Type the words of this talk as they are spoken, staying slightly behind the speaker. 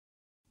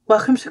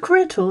Welcome to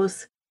Career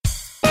Tools.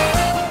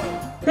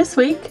 This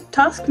week,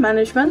 task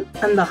management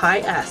and the high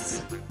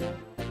S.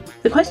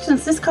 The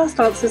questions this cast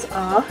answers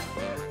are: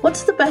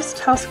 what's the best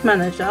task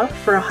manager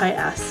for a high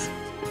S?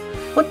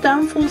 What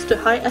downfalls do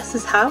high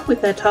S's have with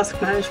their task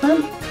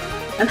management?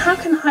 And how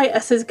can high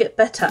S's get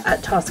better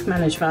at task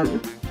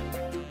management?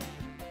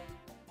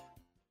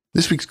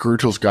 This week's Career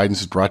Tools guidance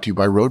is brought to you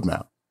by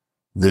Roadmap,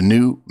 the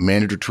new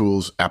Manager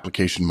Tools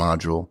application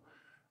module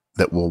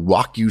that will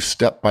walk you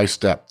step by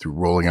step through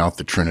rolling out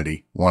the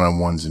Trinity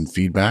one-on-ones and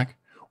feedback.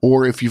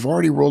 Or if you've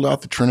already rolled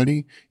out the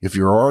Trinity, if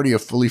you're already a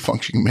fully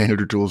functioning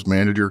Manager Tools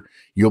manager,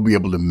 you'll be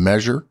able to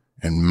measure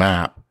and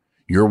map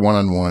your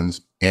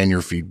one-on-ones and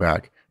your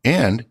feedback.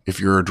 And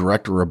if you're a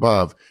director or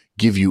above,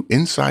 give you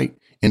insight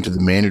into the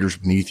managers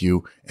beneath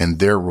you and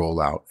their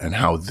rollout and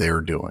how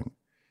they're doing.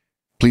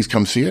 Please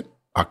come see it.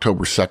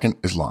 October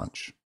 2nd is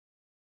launch.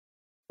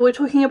 We're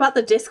talking about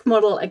the DISC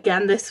model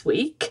again this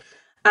week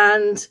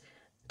and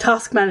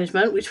task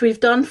management, which we've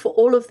done for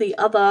all of the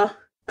other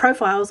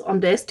profiles on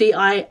DISC, D,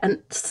 I,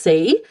 and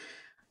C.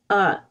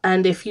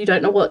 And if you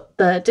don't know what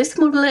the DISC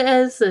model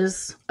is,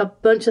 there's a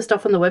bunch of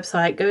stuff on the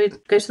website. Go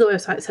to the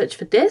website, search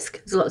for DISC.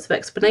 There's lots of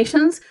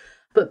explanations.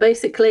 But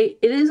basically,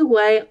 it is a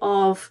way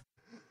of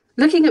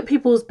looking at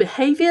people's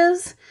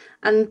behaviors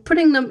and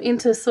putting them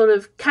into sort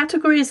of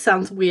categories.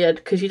 Sounds weird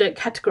because you don't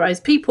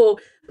categorize people,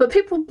 but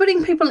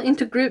putting people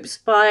into groups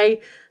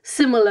by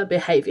similar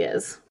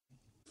behaviors.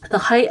 The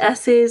high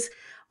S's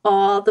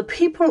are the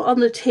people on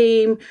the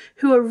team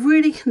who are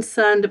really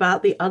concerned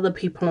about the other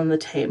people on the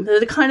team. They're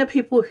the kind of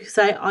people who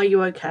say, "Are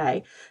you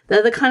okay?"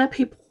 They're the kind of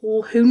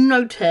people who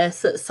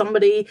notice that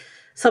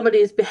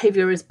somebody's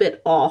behavior is a bit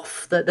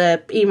off, that their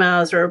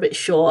emails are a bit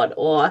short,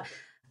 or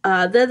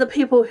they're the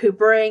people who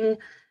bring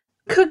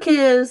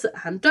cookies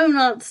and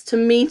donuts to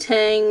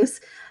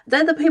meetings.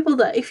 They're the people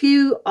that if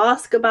you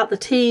ask about the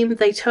team,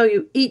 they tell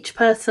you each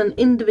person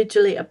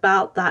individually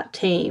about that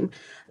team.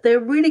 They're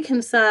really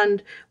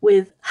concerned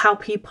with how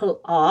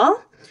people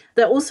are.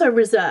 They're also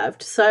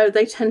reserved, so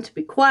they tend to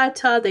be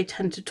quieter, they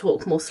tend to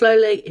talk more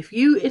slowly. If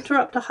you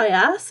interrupt a high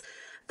S,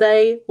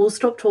 they will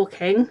stop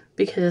talking,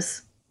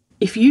 because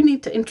if you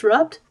need to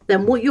interrupt,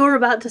 then what you're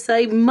about to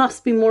say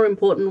must be more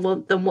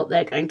important than what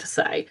they're going to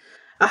say.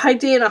 A high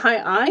D and a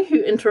high I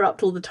who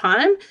interrupt all the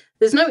time,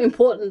 there's no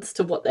importance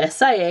to what they're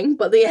saying,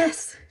 but the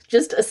S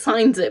just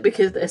assigns it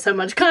because they're so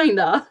much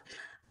kinder.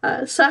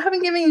 So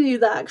having given you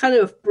that kind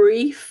of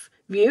brief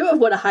view of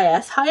what a high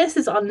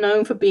S's are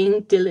known for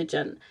being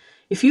diligent.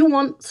 If you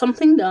want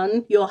something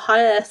done, your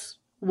high S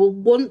will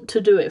want to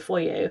do it for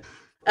you.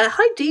 A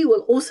high D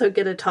will also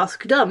get a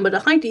task done, but a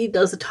high D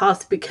does a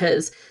task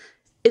because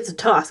it's a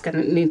task and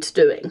it needs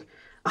doing.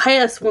 A high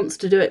S wants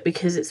to do it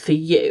because it's for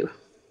you.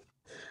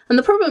 And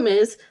the problem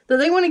is that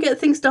they want to get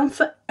things done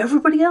for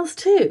everybody else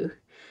too.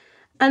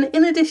 And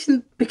in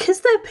addition,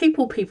 because they're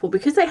people,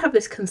 because they have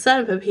this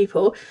concern for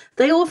people,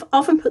 they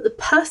often put the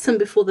person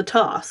before the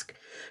task.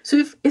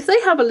 So if they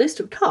have a list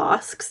of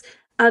tasks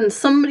and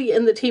somebody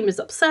in the team is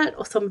upset,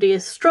 or somebody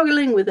is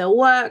struggling with their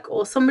work,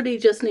 or somebody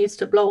just needs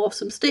to blow off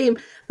some steam,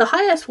 the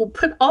high S will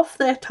put off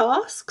their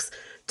tasks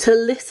to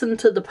listen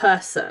to the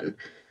person.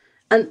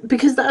 And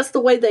because that's the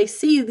way they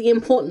see the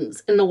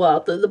importance in the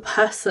world, that the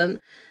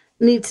person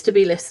needs to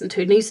be listened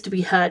to, needs to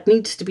be heard,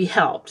 needs to be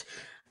helped.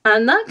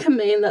 And that can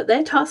mean that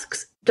their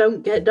tasks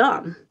don't get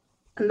done.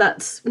 And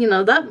that's,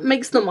 that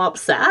makes them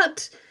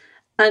upset.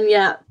 And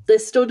yet they're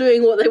still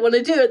doing what they want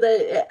to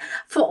do.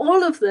 For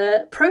all of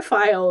the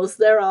profiles,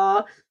 there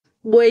are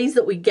ways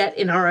that we get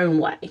in our own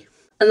way.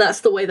 And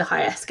that's the way the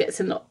high S gets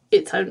in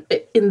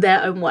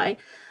their own way.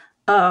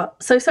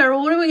 So Sarah,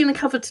 what are we going to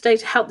cover today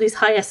to help these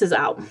high S's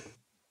out?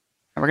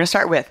 We're going to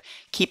start with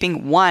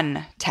keeping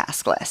one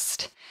task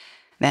list.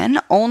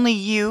 Then only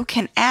you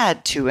can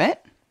add to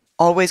it.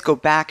 Always go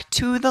back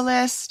to the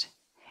list,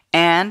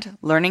 and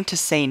learning to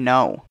say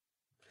no.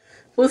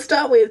 We'll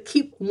start with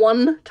keep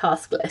one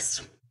task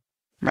list.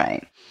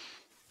 Right.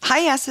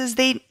 High S's,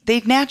 they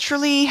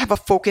naturally have a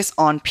focus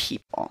on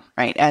people,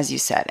 right, as you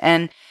said.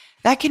 And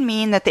that can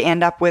mean that they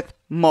end up with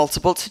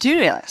multiple to-do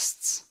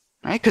lists,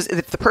 right? Because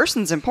if the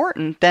person's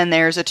important, then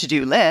there's a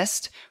to-do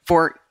list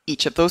for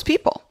each of those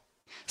people.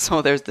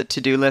 So there's the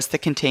to-do list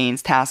that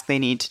contains tasks they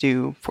need to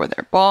do for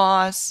their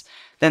boss.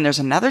 Then there's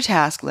another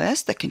task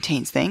list that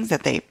contains things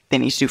that they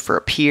need to do for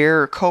a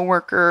peer or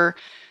coworker.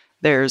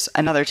 There's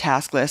another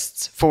task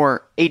list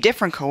for a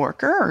different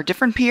coworker or a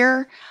different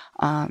peer.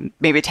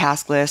 Maybe a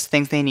task list,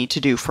 things they need to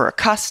do for a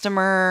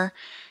customer.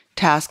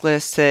 Task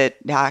list that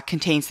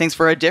contains things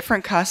for a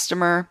different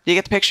customer. Do you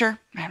get the picture?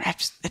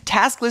 A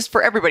task list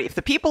for everybody. If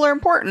the people are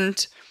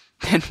important,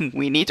 then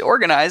we need to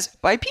organize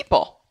by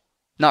people,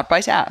 not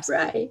by tasks.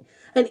 Right.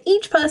 And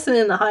each person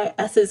in the high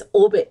S's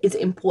orbit is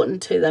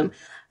important to them.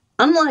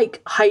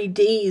 Unlike high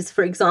D's,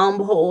 for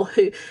example,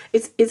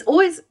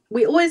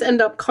 we always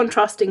end up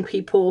contrasting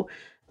people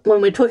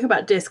when we're talking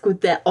about DISC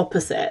with their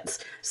opposites.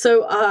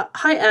 So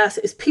high S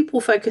is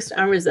people-focused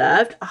and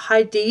reserved. A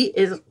high D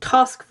is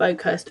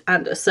task-focused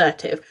and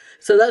assertive.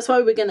 So that's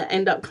why we're going to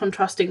end up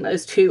contrasting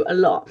those two a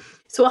lot.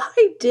 So a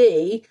high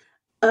D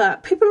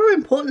people are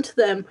important to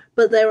them,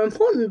 but they're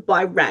important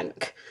by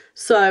rank.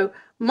 So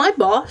my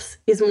boss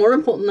is more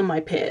important than my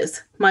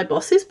peers. My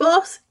boss's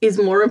boss is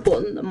more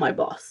important than my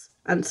boss,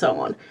 and so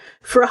on.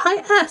 For a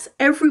high S,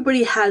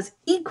 everybody has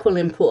equal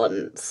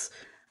importance.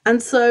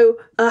 And so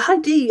a high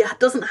D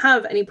doesn't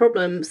have any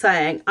problem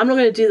saying, I'm not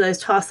going to do those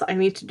tasks that I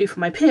need to do for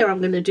my peer, I'm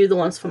going to do the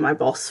ones for my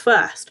boss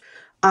first.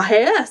 A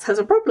high S has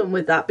a problem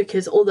with that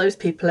because all those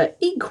people are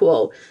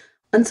equal.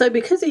 And so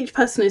because each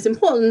person is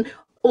important,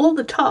 all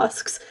the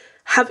tasks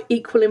have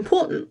equal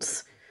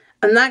importance.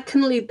 And that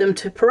can lead them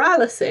to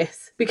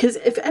paralysis, because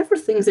if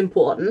everything's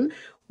important,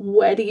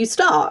 where do you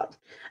start?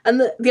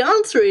 And the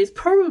answer is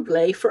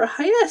probably, for a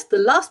high S, the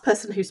last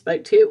person who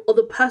spoke to you, or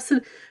the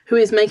person who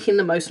is making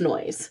the most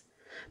noise.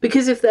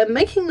 Because if they're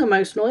making the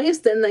most noise,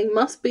 then they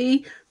must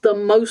be the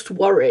most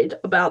worried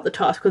about the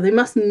task, or they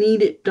must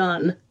need it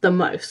done the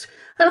most.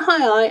 And a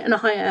high I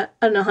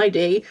and a high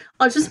D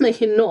are just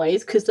making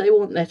noise because they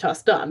want their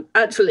task done.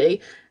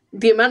 Actually,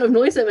 the amount of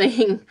noise they're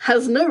making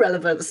has no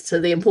relevance to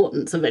the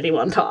importance of any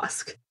one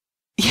task.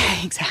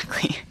 Yeah,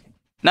 exactly.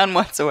 None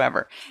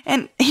whatsoever.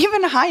 And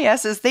even high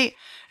S's, they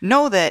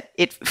know that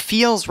it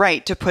feels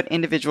right to put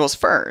individuals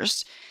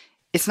first.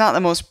 It's not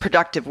the most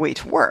productive way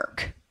to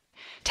work.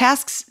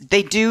 Tasks,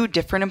 they do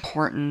different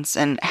importance,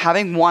 and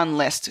having one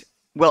list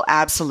will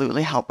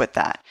absolutely help with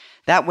that.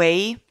 That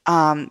way,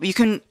 you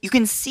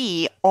can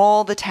see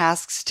all the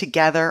tasks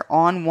together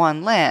on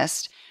one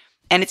list,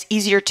 and it's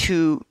easier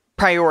to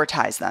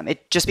prioritize them.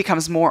 It just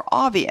becomes more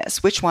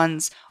obvious which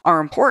ones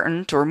are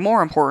important or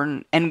more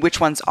important and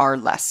which ones are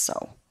less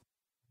so.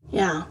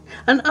 Yeah.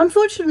 And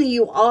unfortunately,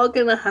 you are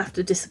going to have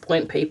to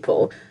disappoint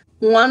people.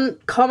 One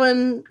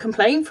common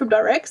complaint from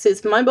directs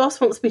is, my boss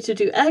wants me to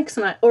do X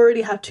and I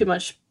already have too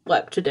much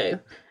work to do.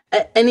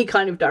 Any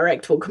kind of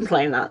direct will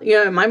complain that.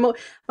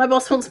 My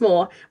boss wants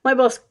more. My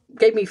boss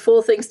gave me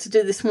 4 things to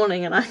do this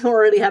morning and I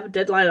already have a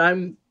deadline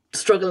I'm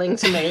struggling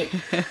to meet.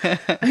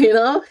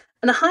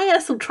 And a high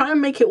S will try and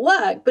make it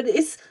work, but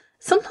it's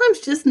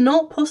sometimes just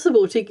not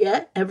possible to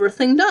get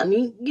everything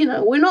done.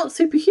 We're not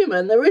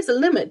superhuman. There is a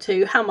limit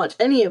to how much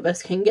any of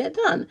us can get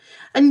done.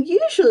 And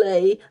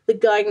usually the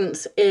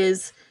guidance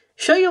is,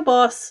 show your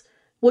boss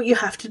what you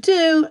have to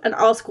do and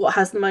ask what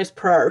has the most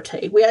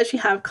priority. We actually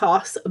have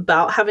casts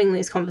about having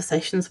these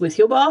conversations with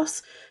your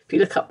boss. If you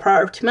look up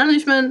priority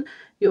management,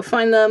 you'll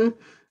find them.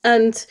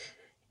 And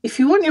if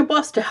you want your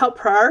boss to help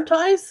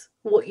prioritize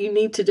what you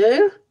need to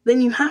do, then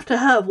you have to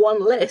have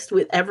one list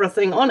with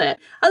everything on it.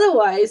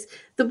 Otherwise,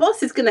 the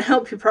boss is going to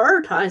help you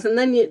prioritize, and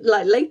then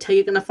later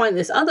you're going to find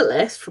this other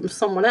list from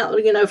someone else,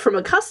 from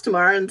a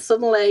customer, and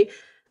suddenly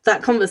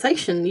that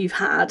conversation you've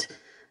had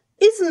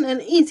isn't an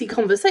easy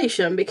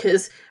conversation,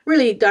 because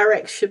really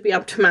directs should be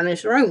able to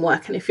manage their own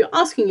work. And if you're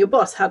asking your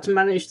boss how to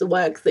manage the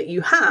work that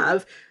you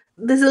have,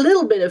 there's a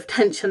little bit of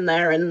tension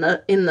there in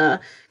the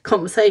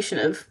conversation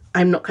of,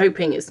 I'm not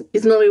coping, is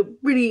not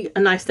really a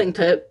nice thing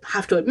to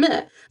have to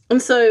admit.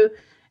 And so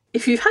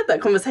if you've had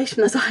that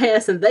conversation as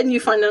IS and then you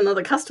find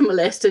another customer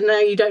list and now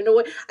you don't know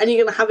what, and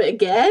you're going to have it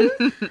again,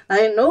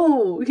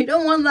 no, you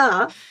don't want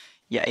that.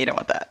 Yeah, you don't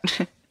want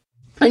that.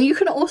 And you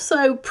can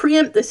also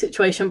preempt the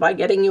situation by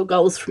getting your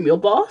goals from your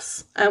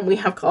boss. And we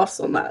have costs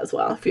on that as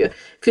well. If you're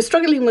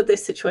struggling with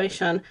this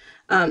situation,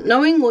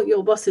 knowing what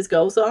your boss's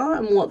goals are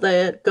and what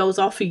their goals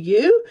are for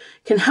you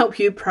can help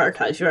you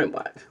prioritize your own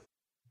work.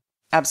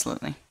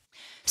 Absolutely.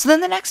 So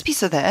then the next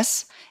piece of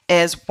this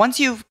is, once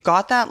you've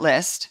got that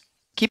list,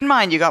 keep in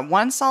mind you got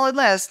one solid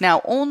list.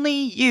 Now only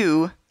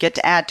you get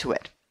to add to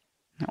it.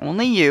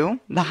 Only you,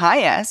 the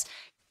high S,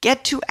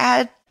 get to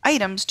add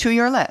items to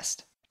your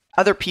list.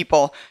 Other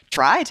people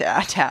try to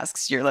add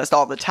tasks to your list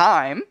all the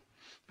time,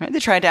 right? They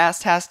try to add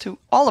tasks to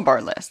all of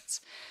our lists.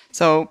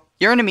 So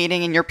you're in a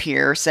meeting and your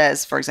peer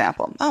says, for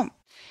example, oh,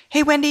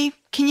 hey, Wendy,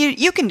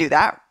 you can do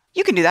that.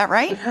 You can do that,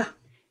 right? Yeah.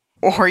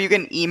 Or you get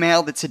an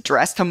email that's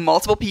addressed to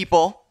multiple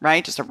people,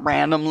 right? Just a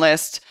random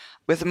list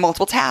with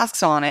multiple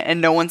tasks on it,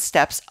 and no one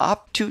steps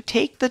up to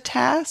take the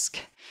task.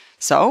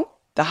 So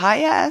the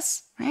high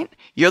S, right?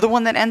 You're the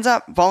one that ends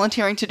up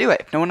volunteering to do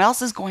it. If no one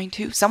else is going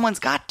to, someone's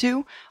got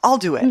to, I'll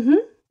do it. Mm-hmm.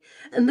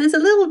 And there's a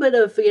little bit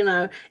of,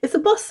 if the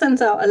boss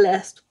sends out a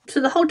list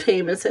to the whole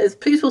team and says,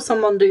 please will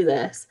someone do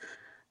this?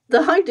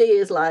 The high D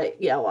is like,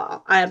 yeah,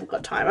 well, I haven't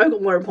got time. I've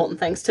got more important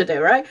things to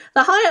do, right?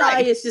 The high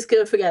I is just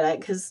going to forget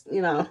it because,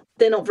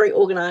 they're not very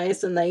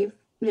organized and they,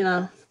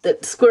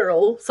 that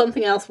squirrel,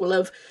 something else will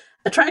have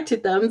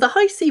attracted them. The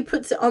high C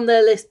puts it on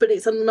their list, but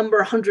it's on number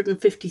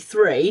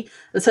 153.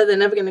 And so they're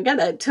never going to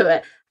get to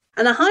it.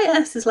 And a high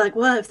S is like,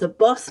 well, if the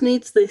boss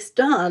needs this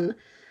done,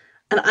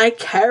 and I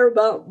care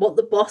about what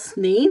the boss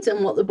needs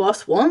and what the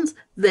boss wants,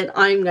 then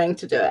I'm going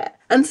to do it.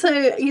 And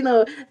so,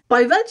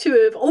 by virtue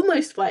of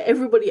almost by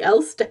everybody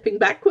else stepping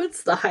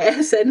backwards, the high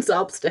S ends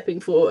up stepping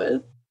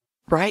forward.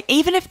 Right?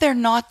 Even if they're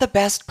not the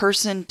best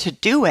person to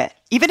do it,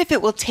 even if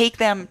it will take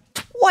them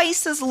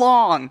twice as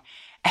long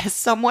as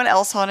someone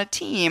else on a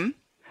team,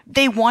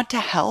 they want to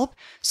help,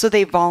 so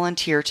they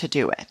volunteer to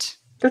do it.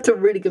 That's a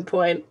really good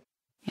point.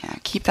 Yeah,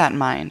 keep that in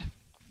mind.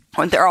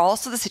 And there are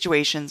also the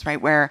situations,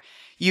 right, where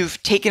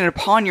you've taken it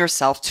upon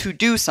yourself to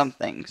do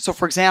something. So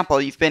for example,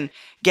 you've been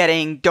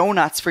getting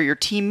donuts for your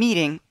team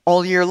meeting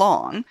all year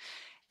long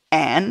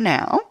and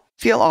now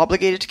feel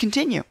obligated to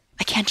continue.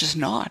 I can't just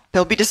not.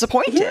 They'll be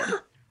disappointed. Yeah.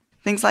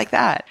 Things like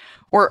that.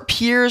 Or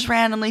peers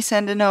randomly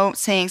send a note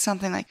saying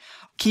something like,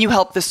 can you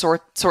help this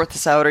sort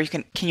this out? Or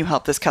can you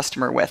help this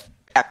customer with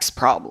X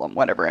problem,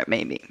 whatever it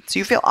may be. So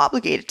you feel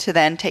obligated to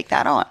then take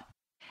that on.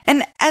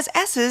 And as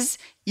S's,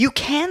 you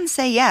can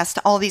say yes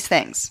to all these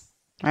things,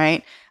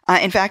 right?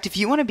 In fact, if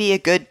you want to be a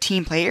good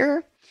team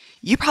player,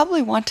 you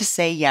probably want to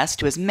say yes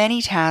to as many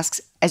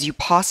tasks as you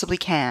possibly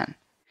can.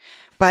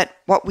 But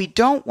what we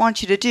don't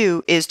want you to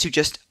do is to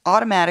just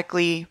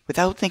automatically,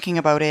 without thinking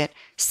about it,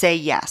 say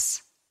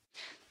yes.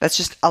 That's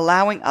just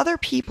allowing other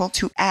people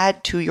to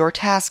add to your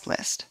task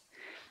list.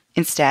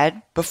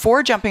 Instead,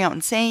 before jumping out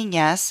and saying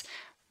yes,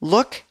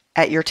 look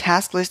at your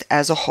task list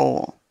as a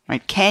whole,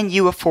 right? Can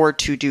you afford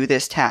to do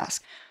this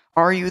task?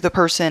 Are you the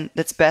person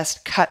that's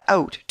best cut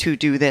out to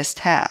do this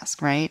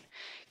task, right?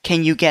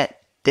 Can you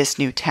get this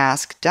new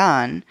task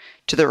done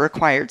to the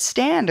required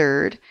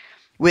standard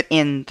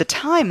within the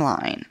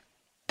timeline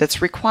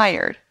that's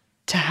required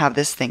to have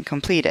this thing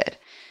completed?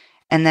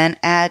 And then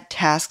add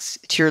tasks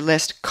to your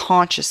list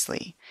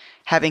consciously,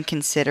 having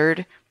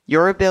considered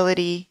your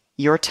ability,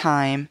 your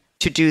time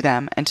to do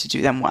them and to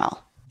do them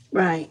well.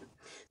 Right.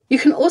 You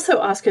can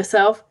also ask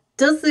yourself,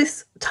 does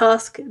this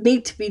task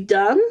need to be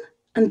done?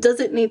 And does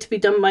it need to be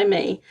done by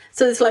me?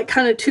 So it's like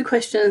kind of two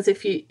questions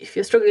if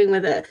you're struggling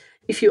with it.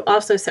 If you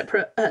ask those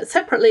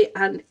separately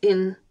and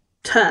in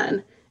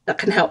turn, that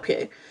can help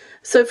you.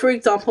 So for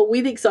example,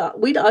 we'd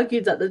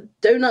argued that the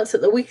donuts at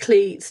the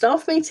weekly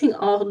staff meeting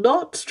are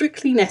not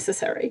strictly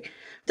necessary.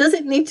 Does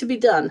it need to be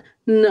done?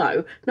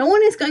 No. No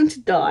one is going to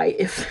die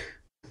if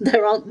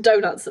there aren't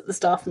donuts at the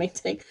staff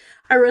meeting.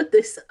 I read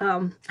this,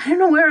 I don't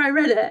know where I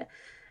read it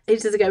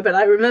ages ago, but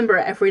I remember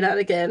it every now and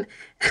again.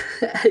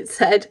 It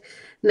said,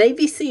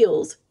 Navy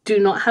SEALs do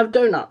not have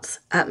donuts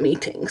at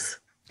meetings.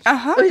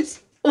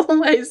 It's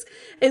always,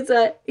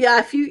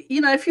 if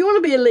you want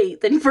to be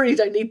elite, then you probably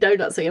don't need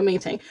donuts at your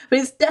meeting, but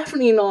it's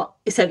definitely not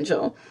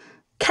essential.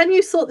 Can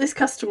you sort this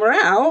customer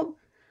out?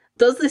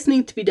 Does this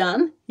need to be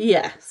done?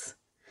 Yes.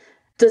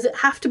 Does it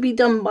have to be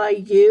done by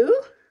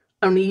you?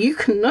 Only you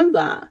can know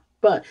that,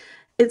 but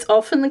it's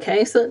often the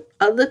case that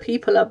other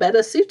people are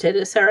better suited,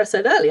 as Sarah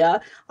said earlier,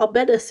 are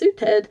better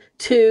suited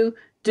to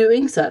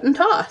doing certain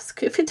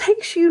tasks. If it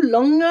takes you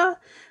longer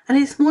and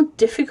it's more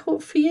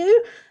difficult for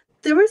you,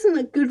 there isn't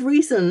a good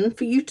reason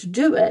for you to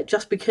do it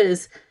just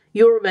because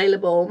you're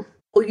available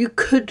or you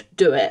could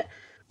do it.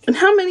 And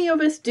how many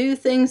of us do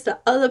things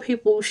that other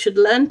people should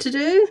learn to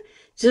do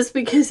just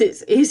because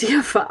it's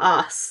easier for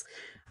us?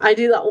 I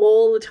do that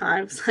all the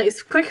time. So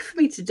it's quicker for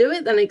me to do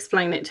it than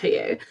explain it to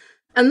you.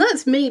 And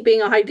that's me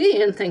being a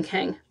ID and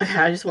thinking, okay,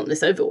 I just want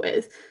this over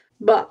with.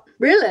 But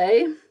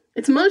really,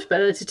 it's much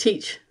better to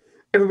teach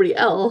everybody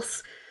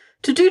else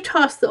to do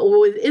tasks that are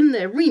within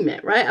their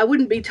remit, right? I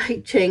wouldn't be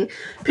teaching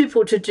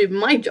people to do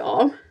my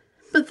job,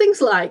 but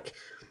things like,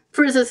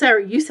 for instance,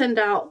 Sarah, you send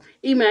out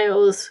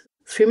emails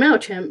through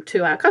MailChimp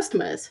to our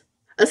customers.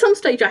 At some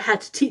stage, I had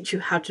to teach you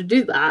how to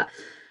do that,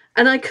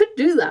 and I could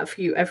do that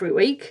for you every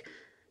week,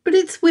 but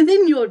it's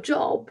within your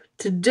job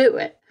to do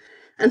it.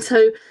 And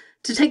so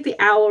to take the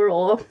hour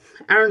or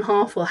hour and a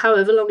half or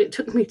however long it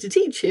took me to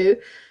teach you,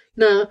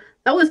 that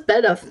was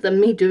better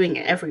than me doing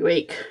it every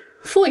week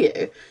for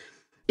you.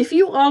 If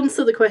you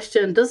answer the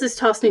question, does this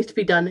task need to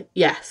be done?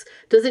 Yes.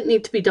 Does it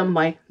need to be done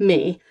by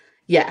me?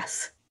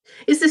 Yes.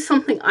 Is this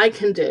something I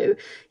can do?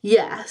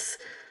 Yes.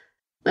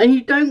 And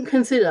you don't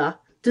consider,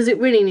 does it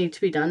really need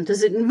to be done?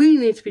 Does it really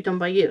need to be done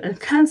by you? And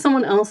can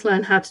someone else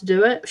learn how to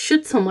do it?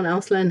 Should someone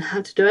else learn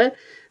how to do it?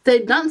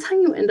 Then that's how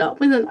you end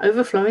up with an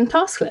overflowing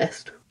task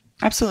list.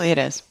 Absolutely it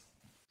is.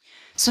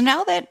 So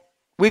now that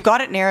we've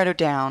got it narrowed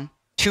down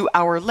to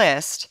our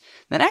list,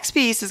 the next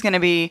piece is going to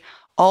be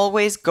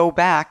always go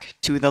back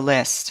to the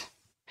list.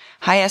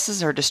 High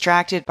S's are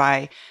distracted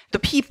by the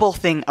people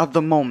thing of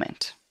the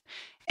moment.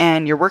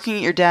 And you're working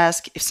at your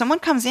desk. If someone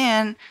comes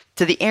in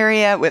to the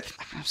area with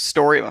a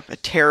story of a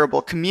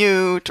terrible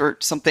commute or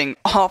something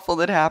awful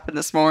that happened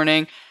this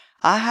morning,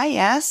 a high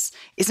S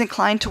is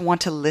inclined to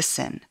want to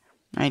listen,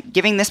 right?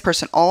 Giving this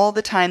person all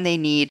the time they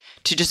need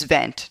to just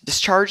vent,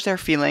 discharge their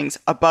feelings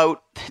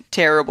about the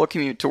terrible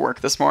commute to work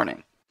this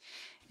morning.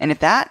 And if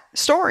that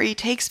story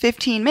takes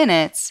 15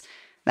 minutes,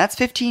 that's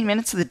 15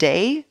 minutes of the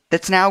day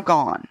that's now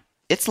gone.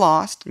 It's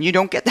lost, and you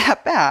don't get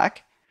that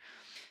back.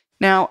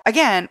 Now,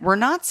 again, we're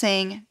not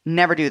saying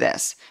never do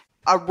this.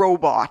 A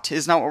robot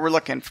is not what we're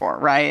looking for,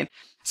 right?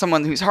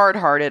 Someone who's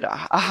hard-hearted,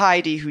 a high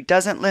D who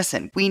doesn't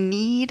listen. We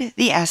need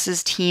the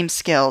S's team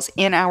skills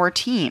in our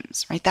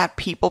teams, right? That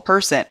people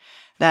person,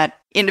 that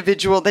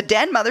individual, the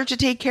den mother to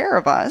take care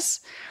of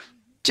us.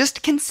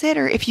 Just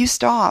consider if you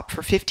stop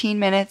for 15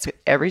 minutes with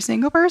every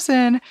single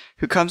person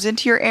who comes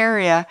into your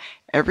area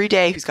every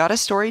day who's got a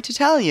story to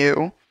tell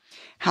you,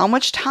 how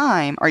much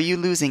time are you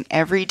losing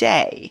every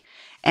day?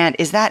 And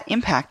is that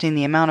impacting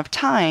the amount of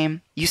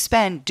time you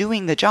spend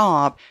doing the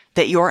job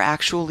that you're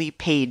actually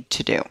paid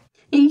to do?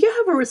 you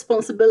have a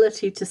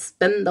responsibility to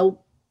spend the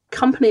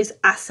company's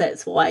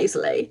assets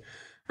wisely.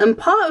 And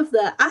part of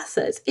their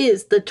assets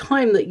is the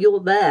time that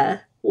you're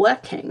there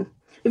working.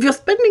 If you're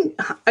spending,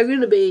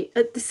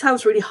 this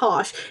sounds really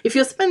harsh, if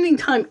you're spending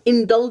time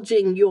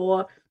indulging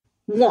your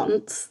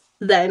wants,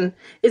 then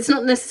it's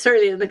not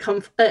necessarily in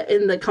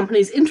the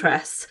company's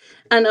interests.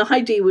 And a high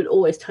D would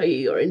always tell you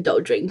you're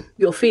indulging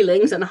your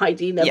feelings, and a high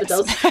D never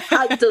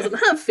doesn't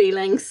have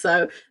feelings.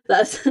 So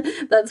that's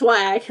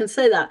why I can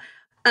say that.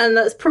 And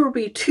that's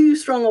probably too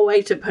strong a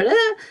way to put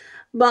it.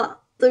 But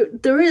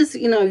there is,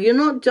 you're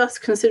not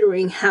just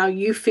considering how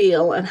you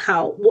feel and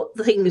what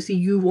the things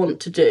you want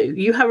to do.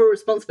 You have a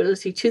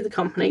responsibility to the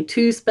company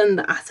to spend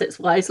the assets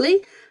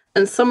wisely.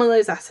 And some of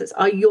those assets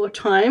are your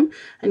time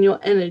and your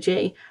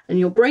energy and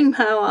your brain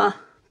power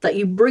that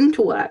you bring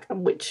to work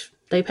and which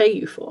they pay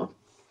you for.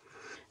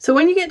 So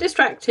when you get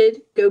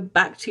distracted, go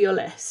back to your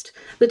list.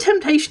 The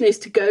temptation is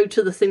to go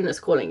to the thing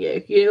that's calling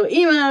you. Your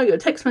email, your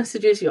text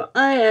messages, your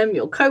IM,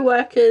 your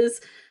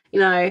co-workers.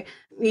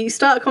 You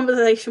start a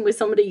conversation with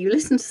somebody, you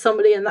listen to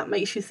somebody, and that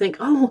makes you think,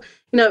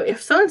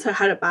 if so-and-so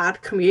had a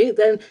bad commute,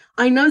 then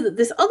I know that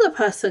this other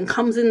person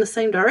comes in the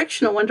same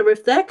direction. I wonder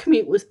if their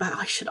commute was bad.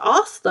 I should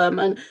ask them,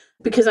 and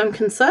because I'm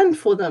concerned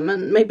for them,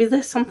 and maybe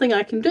there's something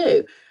I can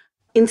do.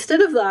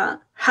 Instead of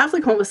that, have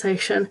the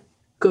conversation,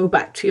 go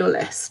back to your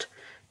list.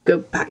 Go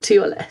back to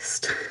your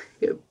list.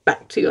 Go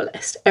back to your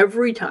list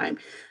every time.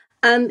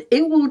 And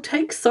it will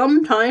take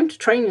some time to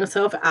train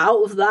yourself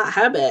out of that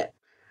habit.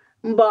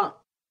 But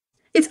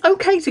it's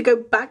okay to go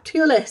back to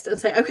your list and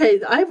say, okay,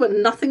 I've got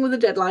nothing with a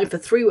deadline for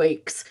 3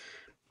 weeks.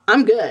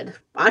 I'm good.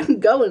 I can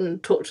go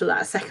and talk to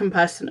that second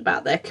person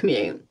about their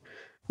commute.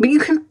 But you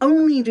can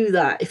only do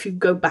that if you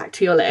go back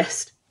to your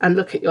list and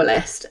look at your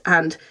list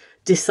and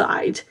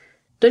decide.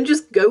 Don't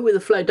just go with the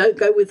flow. Don't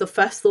go with the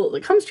first thought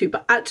that comes to you,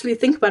 but actually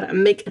think about it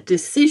and make a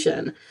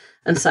decision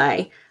and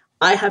say,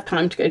 I have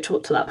time to go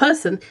talk to that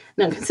person.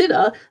 Now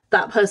consider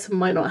that person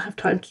might not have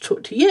time to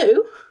talk to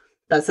you.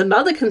 That's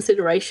another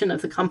consideration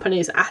of the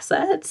company's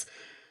assets.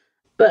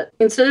 But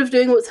instead of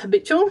doing what's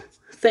habitual,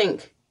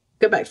 think,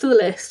 go back to the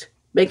list,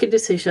 make a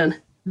decision,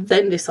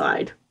 then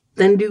decide,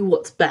 then do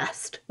what's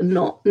best, and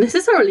not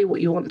necessarily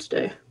what you want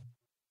to do.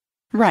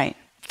 Right.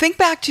 Think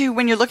back to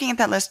when you're looking at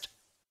that list,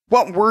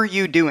 what were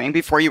you doing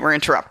before you were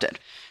interrupted?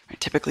 Right?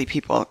 Typically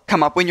people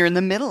come up when you're in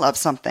the middle of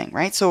something,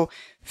 right? So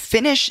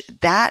finish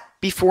that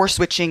before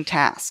switching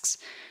tasks.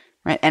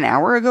 Right? An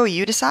hour ago,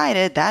 you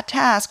decided that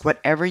task,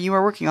 whatever you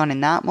were working on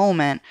in that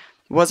moment,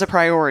 was a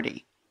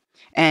priority.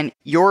 And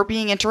your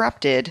being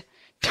interrupted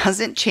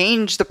doesn't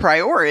change the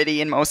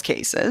priority in most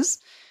cases,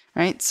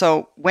 right?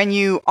 So when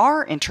you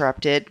are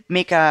interrupted,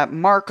 make a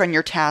mark on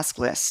your task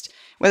list,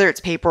 whether it's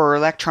paper or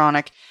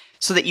electronic,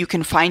 so that you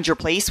can find your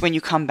place when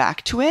you come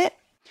back to it,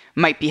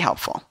 might be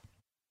helpful.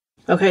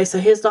 Okay, so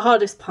here's the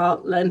hardest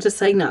part, learn to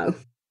say no.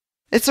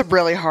 It's a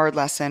really hard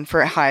lesson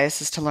for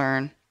highest to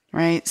learn.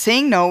 Right?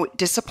 Saying no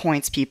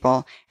disappoints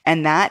people,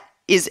 and that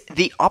is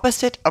the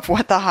opposite of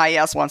what the high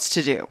S wants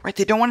to do, right?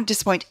 They don't want to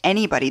disappoint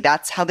anybody.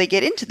 That's how they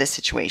get into this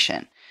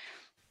situation.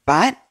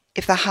 But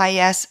if the high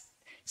S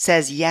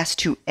says yes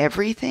to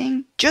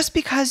everything, just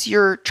because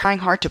you're trying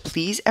hard to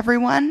please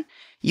everyone,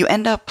 you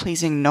end up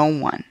pleasing no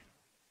one,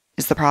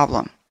 is the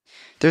problem.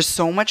 There's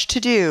so much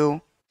to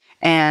do,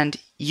 and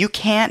you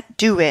can't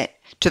do it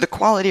to the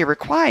quality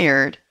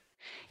required.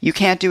 You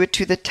can't do it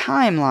to the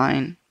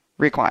timeline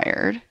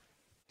required.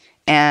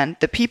 And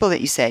the people that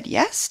you said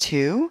yes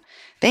to,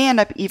 they end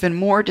up even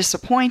more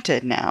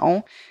disappointed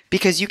now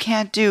because you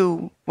can't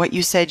do what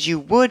you said you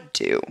would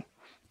do.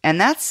 And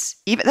that's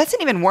an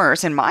even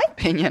worse, in my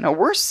opinion, a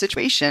worse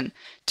situation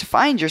to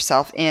find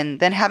yourself in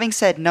than having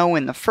said no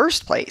in the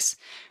first place,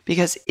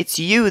 because it's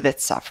you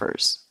that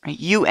suffers. Right?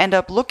 You end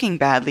up looking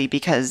badly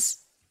because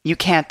you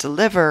can't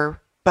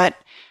deliver, but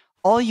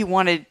all you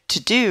wanted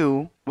to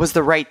do was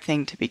the right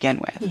thing to begin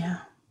with. Yeah.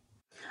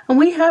 And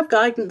we have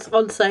guidance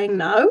on saying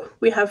no.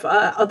 We have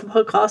other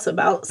podcasts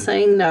about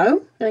saying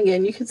no. And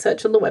again, you can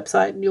search on the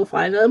website and you'll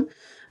find them.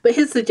 But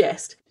here's the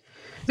gist.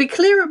 Be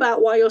clear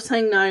about why you're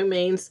saying no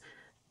means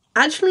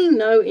actually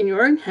know in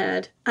your own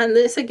head. And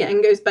this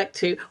again goes back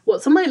to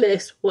what's on my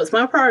list, what's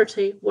my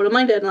priority, what are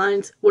my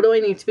deadlines, what do I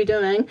need to be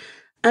doing,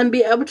 and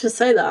be able to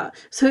say that.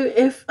 So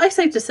if I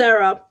say to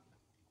Sarah,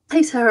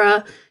 hey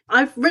Sarah,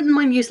 I've written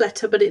my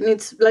newsletter, but it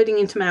needs loading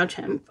into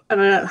MailChimp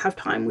and I don't have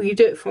time. Will you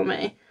do it for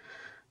me?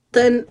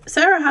 Then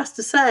Sarah has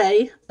to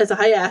say, as a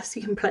high S,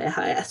 you can play a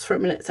high S for a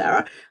minute,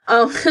 Sarah,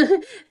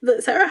 that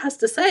Sarah has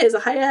to say as a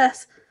high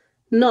S,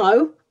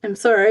 no, I'm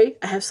sorry,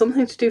 I have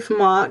something to do for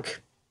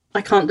Mark.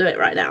 I can't do it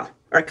right now,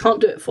 or I can't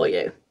do it for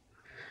you.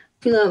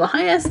 The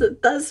high S,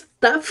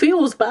 that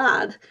feels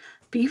bad,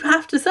 but you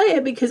have to say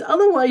it because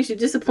otherwise you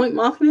disappoint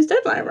Mark and his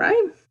deadline,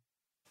 right?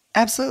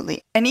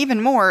 Absolutely. And even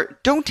more,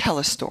 don't tell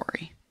a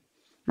story,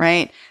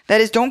 right?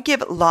 That is, don't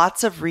give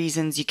lots of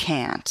reasons you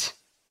can't.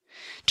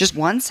 Just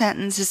one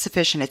sentence is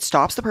sufficient. It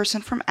stops the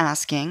person from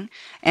asking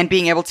and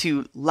being able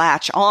to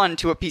latch on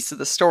to a piece of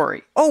the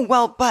story. Oh,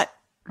 well, but,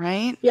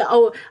 right? Yeah,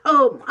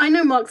 oh, I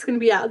know Mark's going to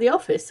be out of the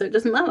office, so it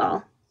doesn't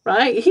matter.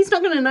 right? He's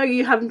not going to know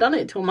you haven't done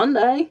it till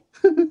Monday.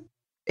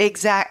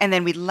 Exactly. And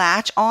then we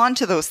latch on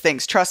to those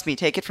things. Trust me,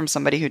 take it from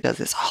somebody who does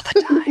this all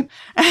the time.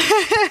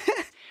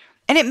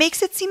 And it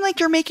makes it seem like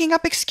you're making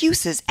up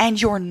excuses,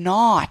 and you're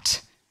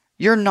not.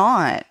 You're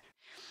not.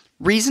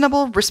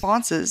 Reasonable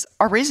responses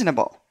are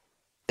reasonable.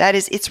 That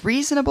is, it's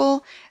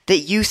reasonable that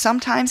you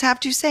sometimes have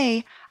to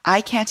say,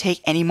 I can't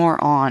take any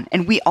more on.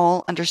 And we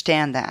all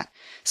understand that.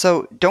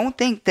 So don't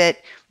think that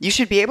you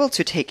should be able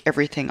to take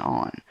everything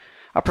on.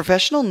 A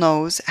professional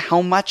knows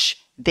how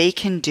much they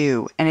can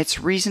do, and it's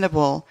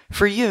reasonable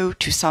for you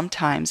to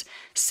sometimes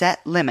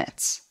set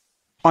limits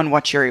on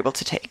what you're able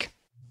to take.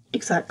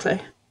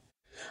 Exactly.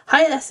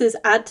 High S's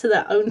add to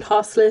their own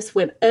task list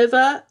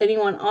whenever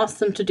anyone asks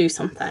them to do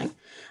something,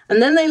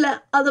 and then they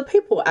let other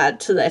people add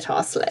to their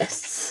task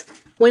lists.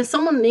 When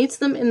someone needs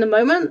them in the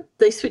moment,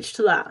 they switch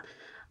to that.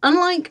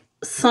 Unlike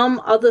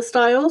some other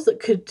styles that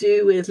could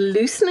do with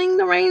loosening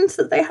the reins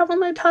that they have on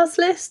their task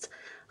list,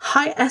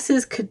 High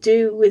S's could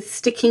do with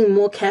sticking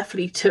more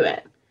carefully to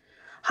it.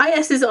 High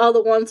S's are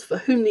the ones for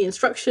whom the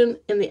instruction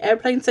in the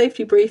airplane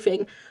safety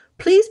briefing,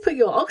 please put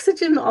your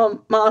oxygen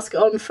mask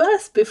on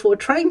first before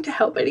trying to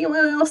help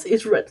anyone else,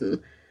 is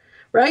written.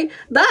 Right?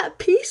 That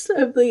piece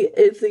of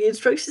the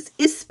instructions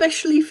is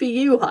specially for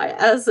you, High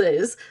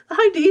S's. The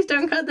High D's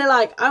don't care. They're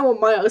like, I want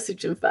my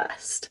oxygen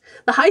first.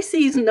 The High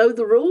C's know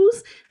the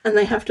rules and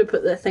they have to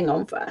put their thing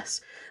on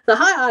first. The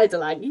High I's are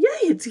like, yay,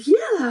 it's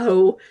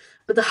yellow.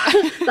 But the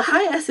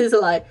High S's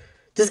are like,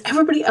 does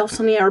everybody else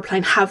on the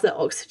aeroplane have their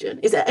oxygen?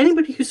 Is there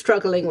anybody who's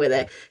struggling with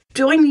it?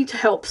 Do I need to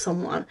help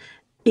someone?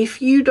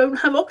 If you don't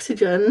have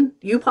oxygen,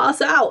 you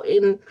pass out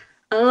in,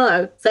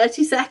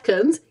 30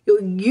 seconds,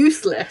 you're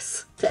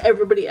useless to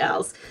everybody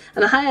else.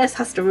 And a High S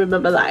has to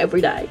remember that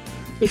every day.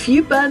 If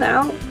you burn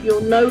out,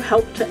 you're no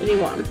help to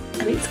anyone.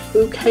 And it's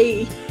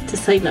okay to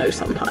say no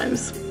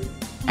sometimes.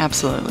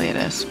 Absolutely it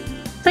is.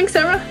 Thanks,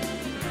 Sarah.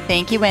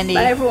 Thank you, Wendy.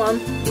 Bye, everyone.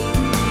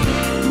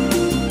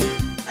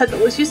 Hope that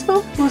was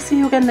useful. We'll see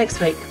you again next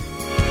week.